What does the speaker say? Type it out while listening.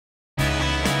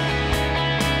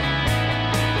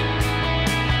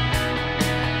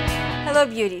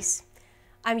Hello beauties,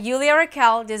 I'm Yuliya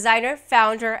Raquel, designer,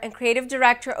 founder, and creative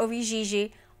director of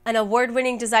Ijiji, an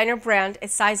award-winning designer brand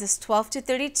at sizes 12 to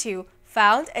 32,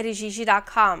 found at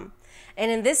ijiji.com.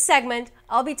 And in this segment,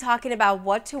 I'll be talking about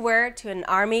what to wear to an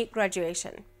Army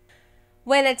graduation.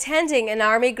 When attending an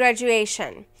Army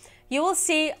graduation, you will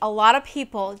see a lot of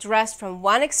people dressed from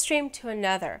one extreme to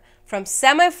another, from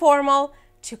semi-formal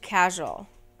to casual.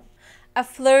 A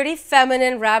flirty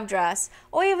feminine wrap dress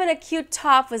or even a cute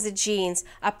top with the jeans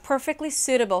are perfectly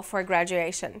suitable for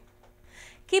graduation.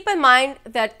 Keep in mind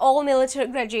that all military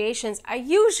graduations are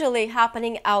usually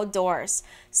happening outdoors,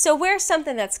 so wear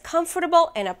something that's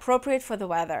comfortable and appropriate for the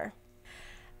weather.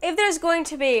 If there's going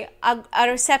to be a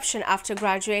reception after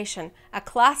graduation, a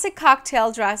classic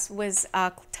cocktail dress with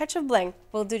a touch of bling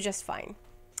will do just fine.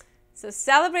 So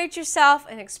celebrate yourself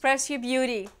and express your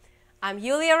beauty. I'm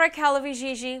Yuliya Raquel of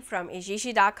Ijiji from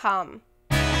ijiji.com.